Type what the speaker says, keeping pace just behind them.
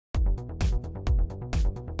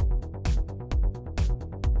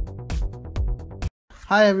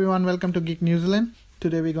Hi everyone, welcome to Geek New Zealand.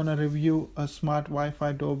 Today we're gonna review a smart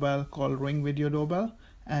Wi-Fi doorbell called Ring Video Doorbell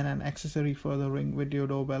and an accessory for the Ring Video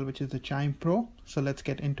Doorbell, which is the Chime Pro. So let's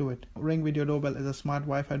get into it. Ring Video Doorbell is a smart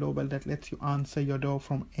Wi-Fi doorbell that lets you answer your door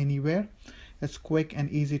from anywhere. It's quick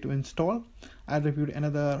and easy to install. I reviewed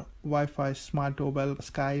another Wi-Fi smart doorbell,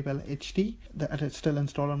 Skybell HD, that is still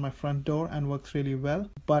installed on my front door and works really well,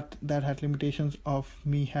 but that had limitations of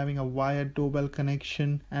me having a wired doorbell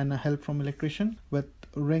connection and help from electrician. With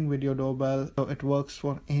Ring Video Doorbell, so it works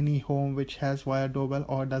for any home which has wired doorbell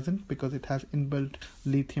or doesn't, because it has inbuilt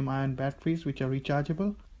lithium-ion batteries which are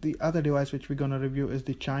rechargeable. The other device which we're going to review is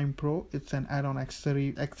the Chime Pro. It's an add-on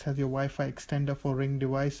accessory. It has your Wi-Fi extender for Ring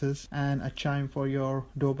devices and a chime for your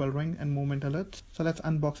doorbell ring and movement alerts. So let's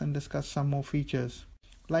unbox and discuss some more features.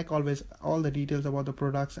 Like always, all the details about the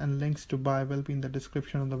products and links to buy will be in the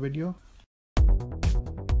description of the video.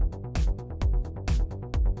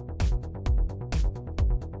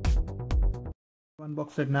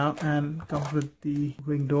 Unbox it now, and comes with the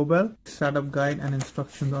Ring doorbell, startup guide and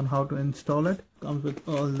instructions on how to install it. Comes with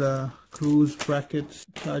all the screws, brackets,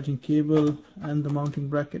 charging cable and the mounting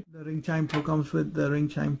bracket. The Ring Chime Pro comes with the Ring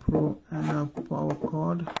Chime Pro and a power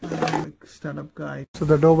cord and a startup guide. So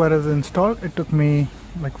the doorbell is installed. It took me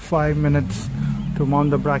like 5 minutes to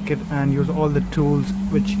mount the bracket and use all the tools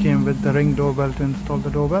which came with the Ring doorbell to install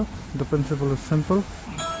the doorbell. The principle is simple.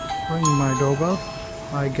 Ring my doorbell,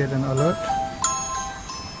 I get an alert.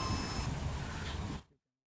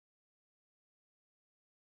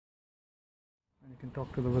 You can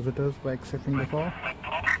talk to the visitors by accepting the call.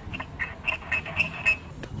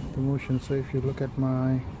 The motion, so if you look at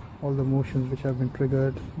all the motions which have been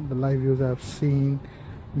triggered, the live views I've seen,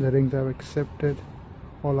 the rings I've accepted,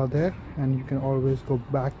 all are there, and you can always go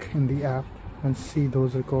back in the app and see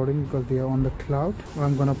those recordings because they are on the cloud.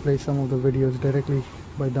 I'm gonna play some of the videos directly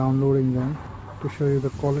by downloading them to show you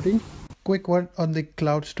the quality. Quick word on the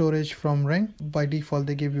cloud storage from Ring. By default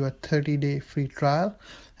they give you a 30-day free trial,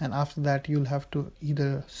 and after that you'll have to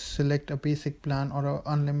either select a basic plan or an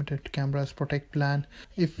unlimited cameras protect plan.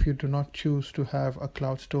 If you do not choose to have a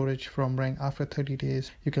cloud storage from Ring, after 30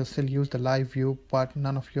 days you can still use the live view, but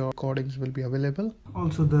none of your recordings will be available.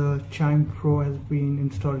 Also, the Chime Pro has been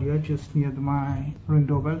installed here just near my Ring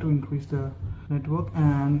doorbell to increase the network,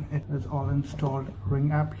 and it is all installed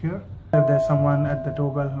Ring app here. If there's someone at the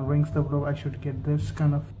doorbell who rings the doorbell, I should get this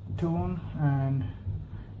kind of tone, and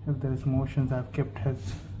if there's motions, I've kept his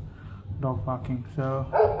dog barking. So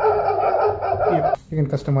yep, you can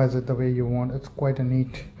customize it the way you want. It's quite a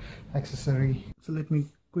neat accessory. So let me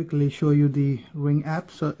quickly show you the Ring app.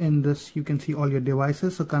 So in this you can see all your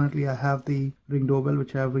devices. So currently I have the Ring doorbell,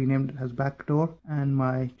 which I have renamed as back door, and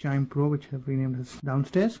my Chime Pro, which I have renamed as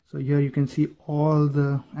downstairs. So here you can see all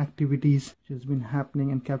the activities which has been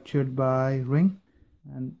happening and captured by Ring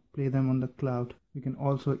and play them on the cloud. You can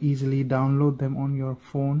also easily download them on your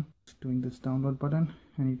phone. Just doing this download button,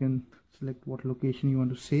 and you can select what location you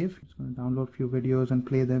want to save. It's going to download a few videos and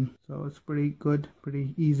play them. So it's pretty good,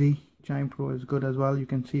 pretty easy. Chime Pro is good as well. You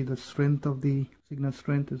can see the strength of the signal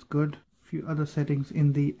strength is good. Few other settings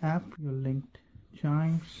in the app, your linked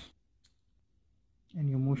chimes and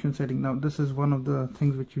your motion setting. Now this is one of the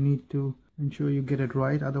things which you need to ensure you get it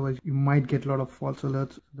right, otherwise you might get a lot of false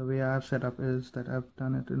alerts. The way I have set up is that I've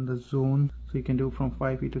done it in the zone, so you can do from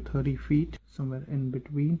 5 feet to 30 feet, somewhere in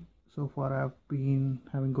between. So far I've been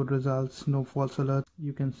having good results, no false alerts.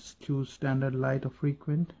 You can choose standard, light or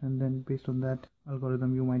frequent, and then based on that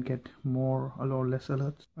algorithm you might get more or less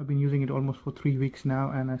alerts. I've been using it almost for 3 weeks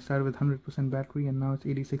now, and I started with 100% battery and now it's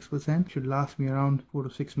 86%. Should last me around 4 to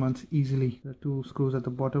 6 months easily. There are 2 screws at the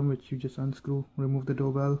bottom which you just unscrew, remove the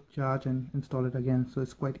doorbell, charge and install it again. So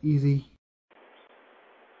it's quite easy.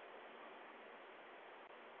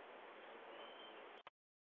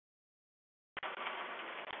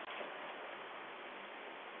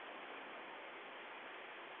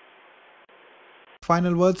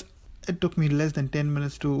 Final words, it took me less than 10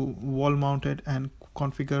 minutes to wall mount it and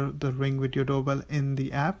configure the Ring Video Doorbell in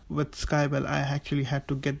the app. With Skybell I actually had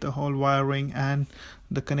to get the whole wiring and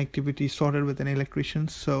the connectivity sorted with an electrician,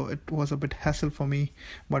 so it was a bit hassle for me.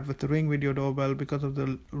 But with the Ring Video Doorbell, because of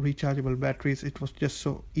the rechargeable batteries, it was just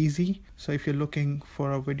so easy. So if you're looking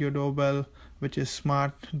for a video doorbell which is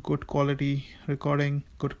smart, good quality recording,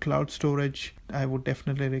 good cloud storage, I would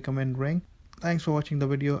definitely recommend Ring. Thanks for watching the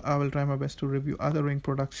video. I will try my best to review other Ring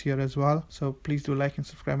products here as well. So please do like and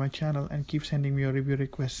subscribe my channel and keep sending me your review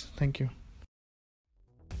requests. Thank you.